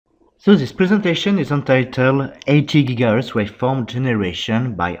So this presentation is entitled 80 GHz waveform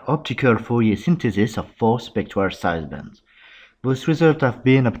generation by optical Fourier synthesis of 4 spectral sidebands. Those results have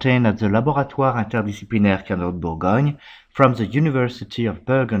been obtained at the Laboratoire Interdisciplinaire Canot-Bourgogne from the University of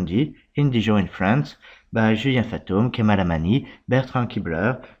Burgundy in Dijon in France by Julien Fatome, Kemal Amani, Bertrand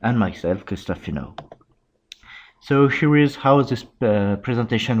Kibler, and myself, Christophe FINOT. So here is how this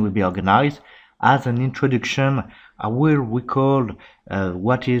presentation will be organized. As an introduction, I will recall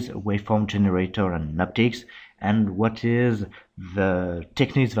what is a waveform generator in optics and what is the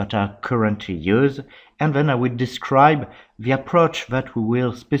techniques that are currently used, and then I will describe the approach that we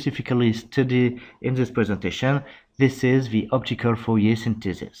will specifically study in this presentation. This is the optical Fourier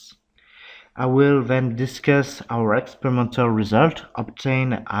synthesis. I will then discuss our experimental result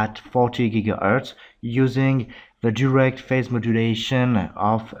obtained at 40 GHz using the direct phase modulation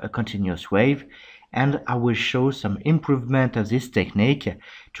of a continuous wave, and I will show some improvement of this technique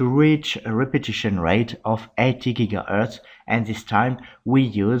to reach a repetition rate of 80 GHz, and this time we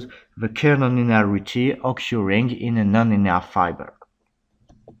use the Kerr nonlinearity occurring in a nonlinear fiber.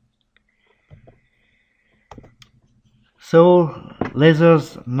 So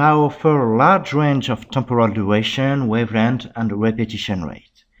lasers now offer a large range of temporal duration, wavelength, and repetition rate.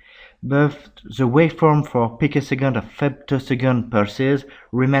 But the waveform for picosecond or femtosecond pulses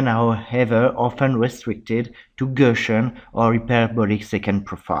remain, however, often restricted to Gaussian or hyperbolic second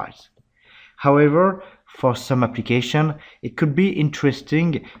profiles. However, for some application, it could be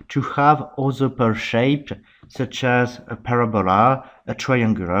interesting to have other pulse shapes, such as a parabola, a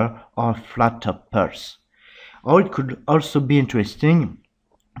triangular, or a flat top pulse. Or it could also be interesting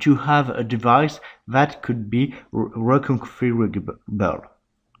to have a device that could be reconfigurable.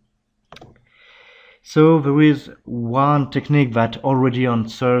 So there is one technique that already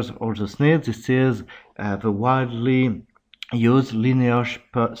answers all those needs. This is the widely used linear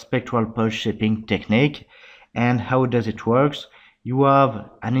spectral pulse shaping technique. And how does it work? You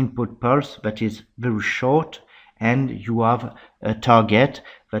have an input pulse that is very short, and you have a target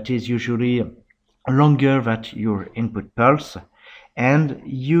that is usually longer than your input pulse, and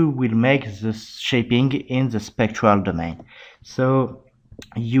you will make the shaping in the spectral domain. So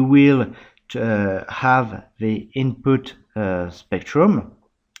you will have the input spectrum.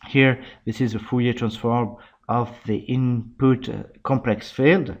 Here, this is a Fourier transform of the input complex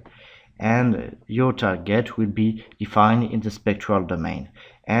field, and your target will be defined in the spectral domain.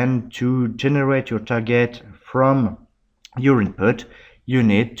 And to generate your target from your input, you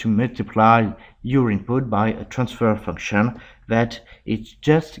need to multiply your input by a transfer function that is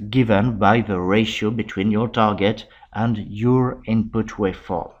just given by the ratio between your target and your input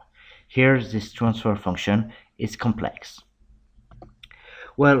waveform. Here, this transfer function is complex.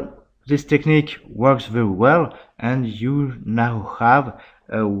 Well, this technique works very well, and you now have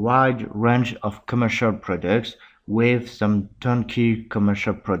a wide range of commercial products with some turnkey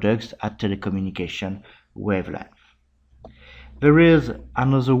commercial products at telecommunication wavelength. There is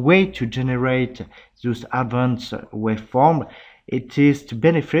another way to generate those advanced waveforms. It is to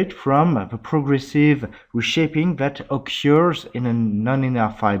benefit from the progressive reshaping that occurs in a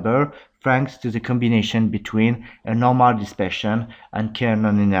nonlinear fiber thanks to the combination between a normal dispersion and Kerr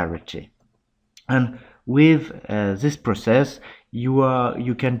nonlinearity. And with this process,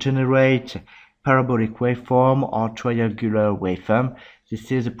 you can generate parabolic waveform or triangular waveform.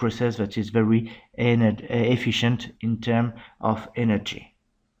 This is a process that is very efficient in terms of energy.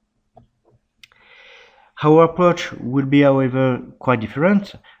 Our approach will be, however, quite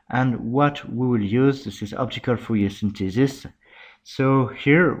different, and what we will use, this is optical Fourier synthesis. So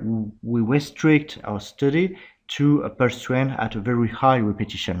here we restrict our study to a pulse train at a very high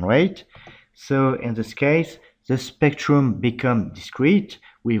repetition rate. So in this case, the spectrum becomes discrete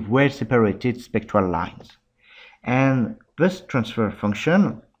with well-separated spectral lines. And this transfer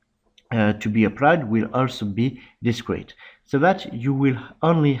function to be applied will also be discrete, so that you will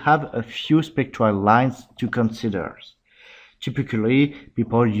only have a few spectral lines to consider. Typically,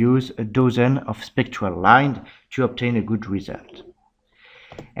 people use a dozen of spectral lines to obtain a good result.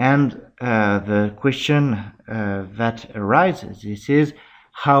 And the question that arises, this is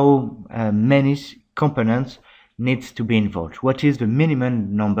how many components needs to be involved. What is the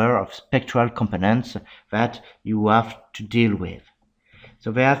minimum number of spectral components that you have to deal with?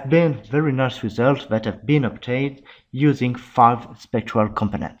 So there have been very nice results that have been obtained using 5 spectral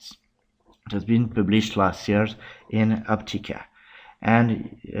components. It has been published last year in Optica.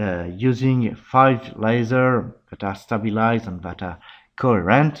 And using 5 lasers that are stabilized and that are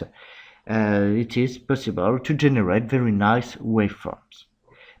coherent, it is possible to generate very nice waveforms.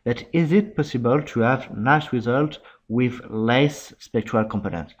 But is it possible to have nice results with less spectral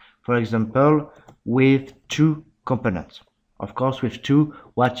components. For example, with 2 components. Of course, with 2,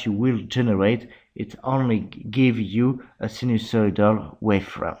 what you will generate, it only give you a sinusoidal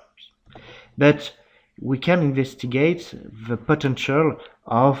waveform. But we can investigate the potential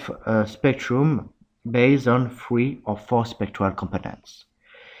of a spectrum based on 3 or 4 spectral components.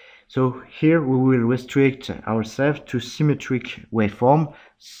 So here we will restrict ourselves to symmetric waveform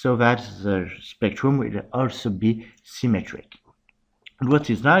so that the spectrum will also be symmetric. And what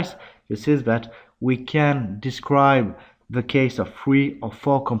is nice, this is that we can describe the case of 3 or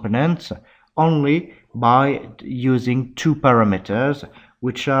 4 components only by using 2 parameters,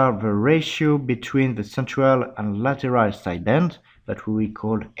 which are the ratio between the central and lateral sideband, that we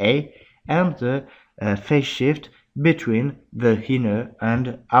call A, and the phase shift between the inner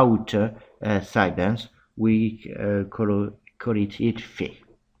and outer sidebands. We call it phi.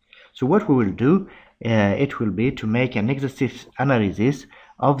 So what we will do, it will be to make an exhaustive analysis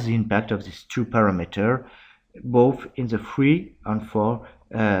of the impact of these 2 parameters, both in the 3 and 4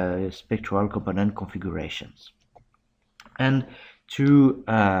 spectral component configurations. And to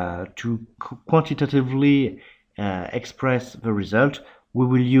quantitatively express the result, we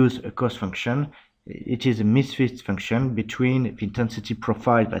will use a cost function. It is a misfit function between the intensity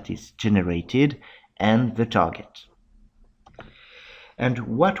profile that is generated and the target. And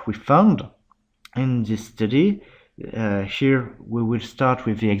what we found in this study, here we will start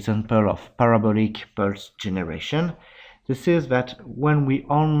with the example of parabolic pulse generation. This is that when we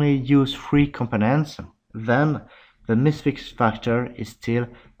only use 3 components, then the misfit factor is still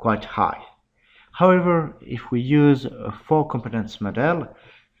quite high. However, if we use a 4 components model,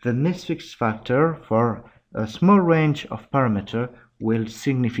 the misfit factor for a small range of parameters will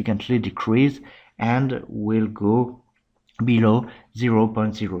significantly decrease and will go below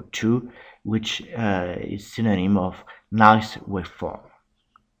 0.02, which is synonym of nice waveform.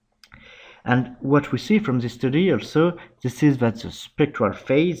 And what we see from this study also, this is that the spectral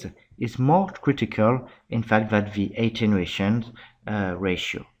phase is more critical, in fact, than the attenuation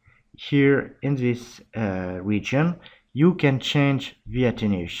ratio. Here in this region, you can change the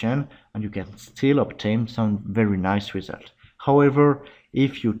attenuation and you can still obtain some very nice result. However,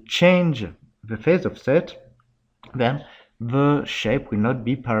 if you change the phase offset, then the shape will not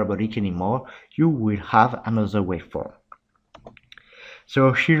be parabolic anymore. You will have another waveform.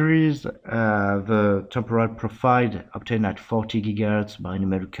 So here is the temporal profile obtained at 40 GHz by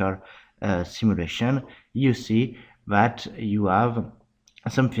numerical simulation. You see that you have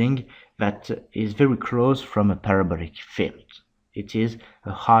something that is very close from a parabolic field. It is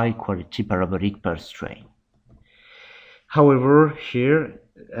a high quality parabolic pulse train. However, here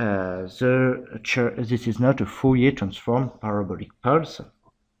this is not a Fourier transform parabolic pulse.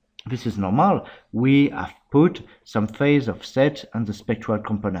 This is normal. We have put some phase offset on the spectral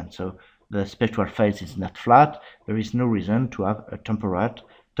component, so the spectral phase is not flat. There is no reason to have a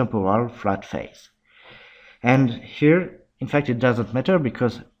temporal flat phase. And here, in fact, it doesn't matter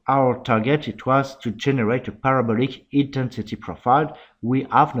because our target, it was to generate a parabolic intensity profile. We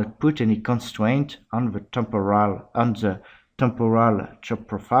have not put any constraint on the temporal chop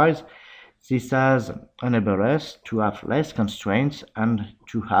profiles. This has enabled us to have less constraints and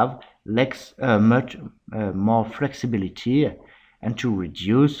to have much more flexibility and to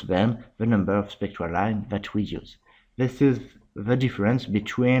reduce then the number of spectral lines that we use. This is the difference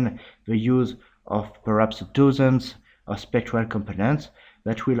between the use of perhaps dozens of spectral components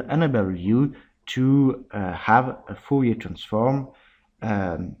that will enable you to have a Fourier transform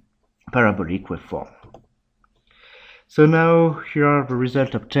parabolic waveform. So now here are the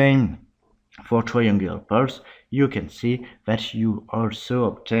results obtained for triangular pulse. You can see that you also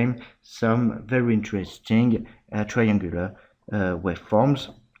obtain some very interesting triangular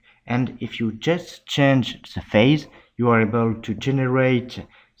waveforms. And if you just change the phase, you are able to generate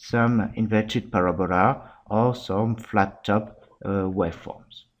some inverted parabola or some flat top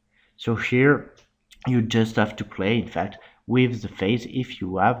waveforms. So here you just have to play, in fact, with the phase if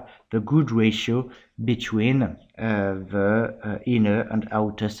you have the good ratio between the inner and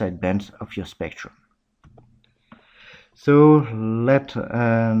outer sidebands of your spectrum. So let's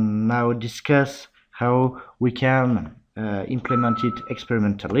now discuss how we can implement it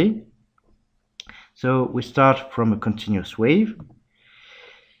experimentally. So we start from a continuous wave.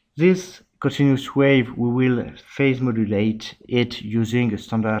 This continuous wave, we will phase modulate it using a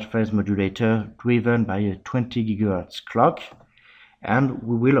standard phase modulator driven by a 20 GHz clock, and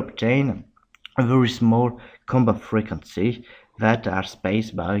we will obtain a very small combo frequency that are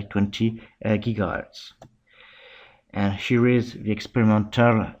spaced by 20 GHz. And here is the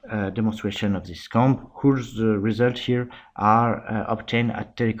experimental demonstration of this comb, whose results here are obtained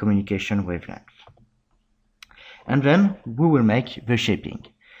at telecommunication wavelength. And then we will make the shaping.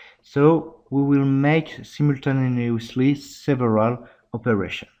 So we will make simultaneously several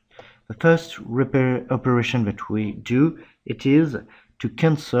operations. The first operation that we do, it is to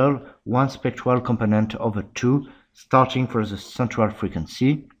cancel one spectral component over two, starting from the central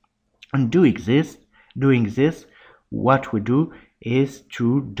frequency. And doing this, what we do is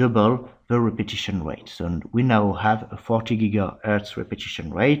to double the repetition rate. So we now have a 40 GHz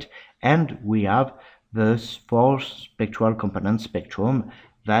repetition rate, and we have the four spectral component spectrum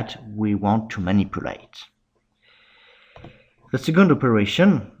that we want to manipulate. The second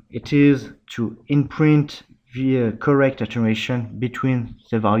operation, it is to imprint the correct attenuation between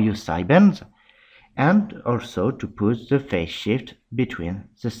the various sidebands, and also to put the phase shift between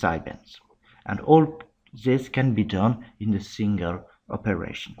the sidebands. And all this can be done in a single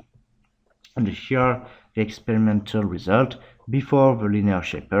operation. And here the experimental result before the linear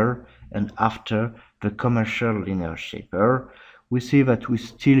shaper and after the commercial linear shaper. We see that we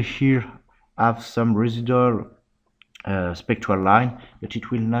still here have some residual spectral line, but it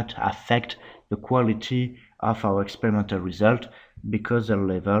will not affect the quality of our experimental result because the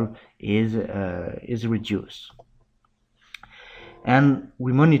level is reduced. And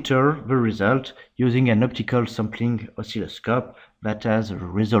we monitor the result using an optical sampling oscilloscope that has a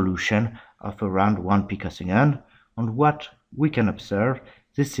resolution of around 1 picosecond. And what we can observe,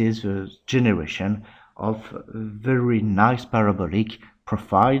 this is the generation of a very nice parabolic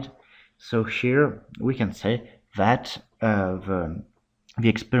profile. So here we can say that the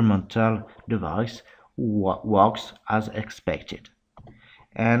experimental device works as expected.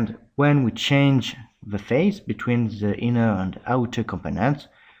 And when we change the phase between the inner and outer components,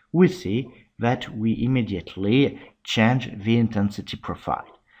 we see that we immediately change the intensity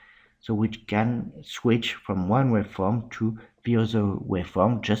profile. So we can switch from one waveform to the other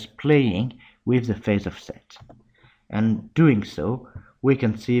waveform, just playing with the phase offset. And doing so, we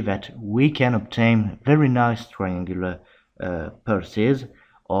can see that we can obtain very nice triangular pulses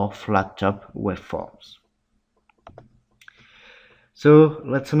or flat top waveforms. So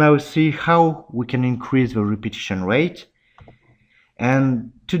let's now see how we can increase the repetition rate.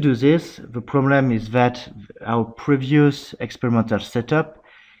 And to do this, the problem is that our previous experimental setup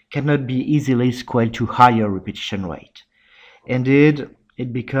cannot be easily scaled to higher repetition rate. Indeed,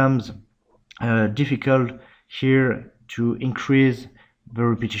 it becomes difficult here to increase the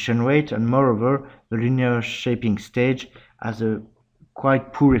repetition rate, and moreover, the linear shaping stage has a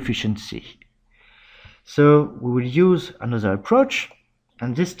quite poor efficiency. So we will use another approach,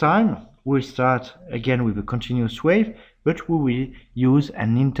 and this time we'll start again with a continuous wave, but we will use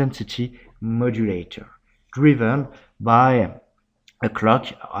an intensity modulator driven by a clock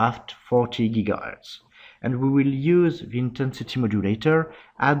at 40 GHz. And we will use the intensity modulator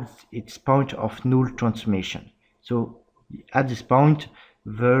at its point of null transformation. So at this point,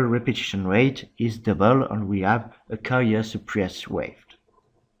 the repetition rate is double and we have a carrier suppressed wave.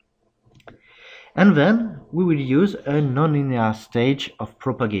 And then we will use a nonlinear stage of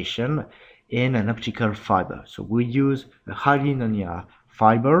propagation in an optical fiber. So we use a highly nonlinear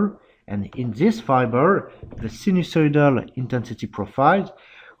fiber, and in this fiber, the sinusoidal intensity profile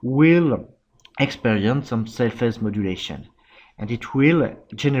will experience some self-phase modulation, and it will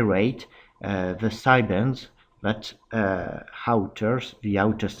generate the sidebands that alters the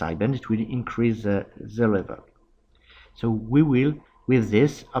outer sideband. It will increase the level. So we will, with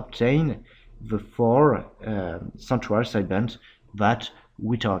this, obtain the four central sidebands that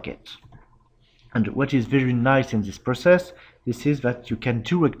we target. And what is very nice in this process, this is that you can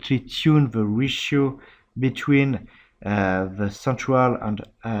directly tune the ratio between the central and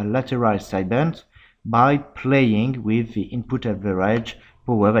lateral sidebands by playing with the input average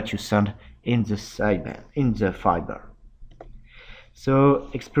power that you send in the sideband, in the fiber. So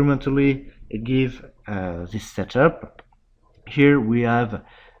experimentally, give this setup. Here we have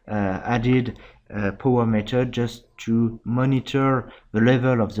added a power meter just to monitor the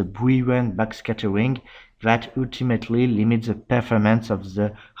level of the Breuer backscattering that ultimately limits the performance of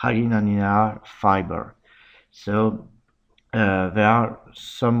the highly nonlinear fiber. So there are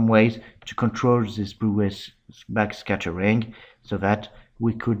some ways to control this Breuer backscattering so that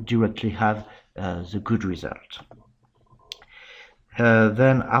we could directly have the good result.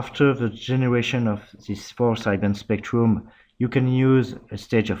 Then after the generation of this four sideband spectrum, you can use a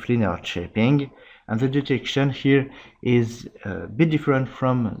stage of linear shaping, and the detection here is a bit different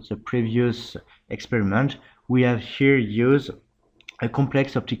from the previous experiment. We have here used a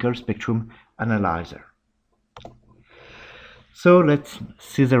complex optical spectrum analyzer. So let's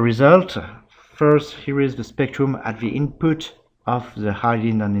see the result. First, here is the spectrum at the input of the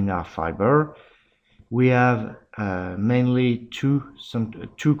highly nonlinear fiber. We have mainly two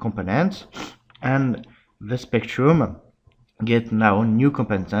components, and the spectrum get now new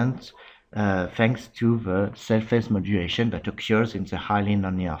components thanks to the self-phase modulation that occurs in the highly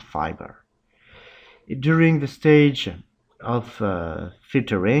nonlinear fiber. During the stage of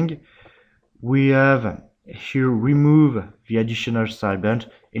filtering, we have here remove the additional sideband.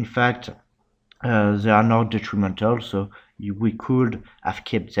 In fact, they are not detrimental, so we could have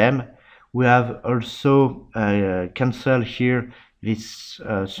kept them. We have also cancelled here this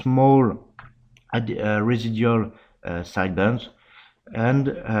small residual sidebands, and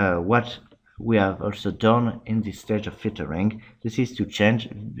what we have also done in this stage of filtering, this is to change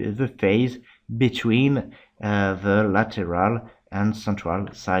the phase between the lateral and central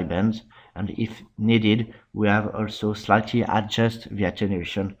sidebands, and if needed, we have also slightly adjust the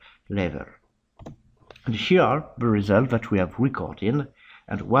attenuation level. And here are the results that we have recorded,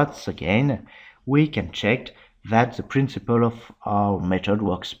 and once again we can check that the principle of our method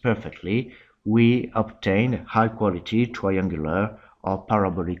works perfectly. We obtain high quality triangular or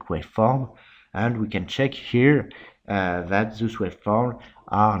parabolic waveform, and we can check here that those waveforms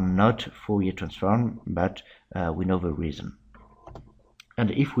are not Fourier transform, but we know the reason. And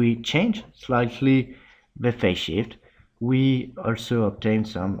if we change slightly the phase shift, we also obtain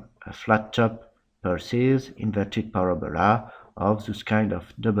some flat top pulses, inverted parabola of this kind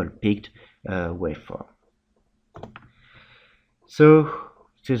of double-peaked waveform. So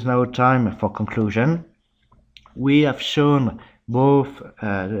it is now time for conclusion. We have shown both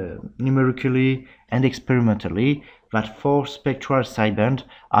numerically and experimentally that 4 spectral sidebands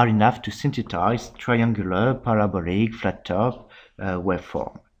are enough to synthesize triangular, parabolic, flat top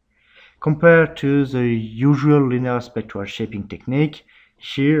waveform. Compared to the usual linear spectral shaping technique,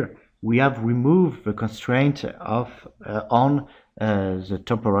 here we have removed the constraint of on the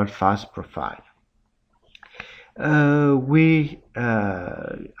temporal phase profile. We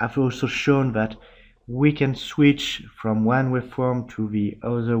have also shown that we can switch from one waveform to the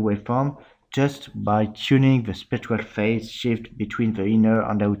other waveform just by tuning the spectral phase shift between the inner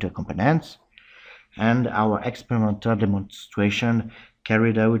and outer components. And our experimental demonstration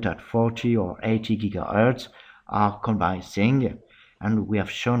carried out at 40 or 80 GHz are convincing, and we have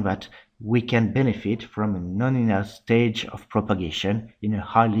shown that we can benefit from a nonlinear stage of propagation in a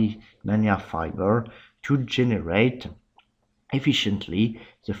highly nonlinear fiber to generate efficiently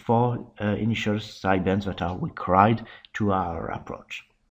the 4 initial sidebands that are required to our approach.